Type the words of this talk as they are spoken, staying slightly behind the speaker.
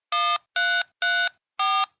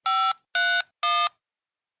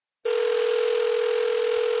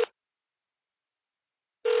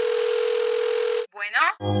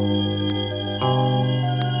I'm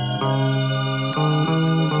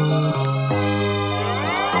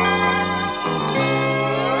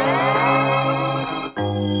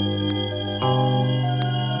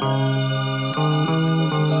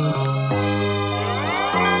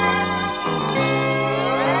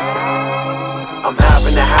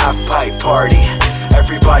having a half-pipe party.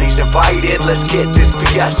 Everybody's invited, let's get this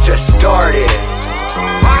fiesta started.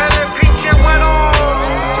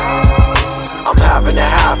 I'm having a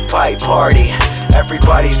half-pipe party.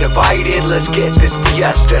 Everybody's invited, let's get this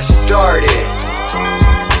fiesta started.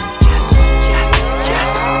 Yes, yes,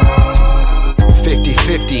 yes.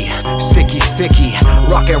 50-50, sticky,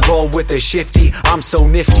 rock and roll with a shifty. I'm so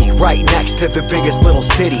nifty, right next to the biggest little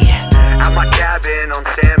city. At my cabin on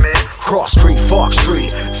Salmon, Cross Street, Fox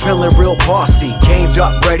Street, feeling real bossy. Gamed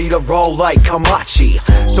up, ready to roll like Kamachi.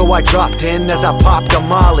 So I dropped in as I popped a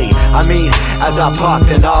molly. As I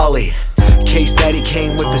popped an ollie. Case that he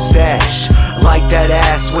came with the stash. Like that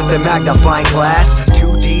ass with a magnifying glass.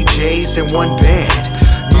 2 DJs and 1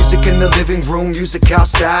 band. Music in the living room, music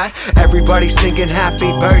outside. Everybody singing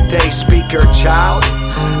happy birthday, speaker child.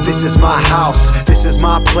 This is my house, this is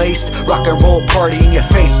my place. Rock and roll party in your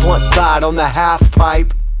face, blunt slide on the half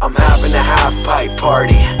pipe. I'm having a half pipe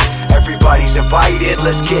party. Everybody's invited,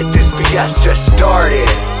 let's get this fiesta started.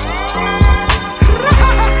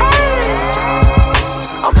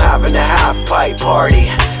 I'm having a half pipe party.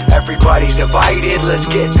 Everybody's invited, let's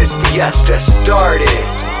get this fiesta started.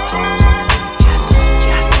 Yes,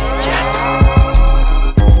 yes,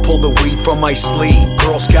 yes. Pull the weed from my sleeve.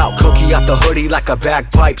 Girl Scout cookie out the hoodie like a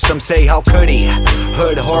bagpipe. Some say how could he?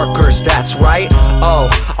 Hood harkers, that's right. Oh,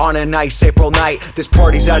 on a nice April night, this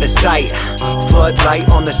party's out of sight. Floodlight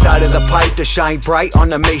on the side of the pipe to shine bright on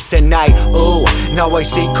the Mason night. Ooh, now I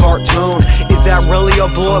see cartoon. Is that really a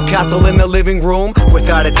blow-up castle in the living room?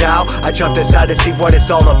 Without a doubt, I jumped inside to see what it's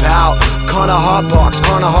all about. Kinda hot box,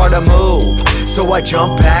 kinda hard to move. So I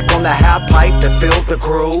jumped back on the half pipe to feel the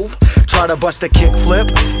groove. Try to bust a kick flip,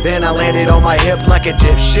 then I landed on my hip like a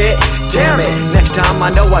dipshit. Damn it, next time I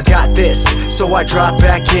know I got this. So I drop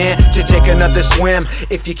back in to take another swim.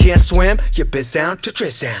 If you can't swim, you biz sound to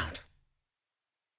tris sound.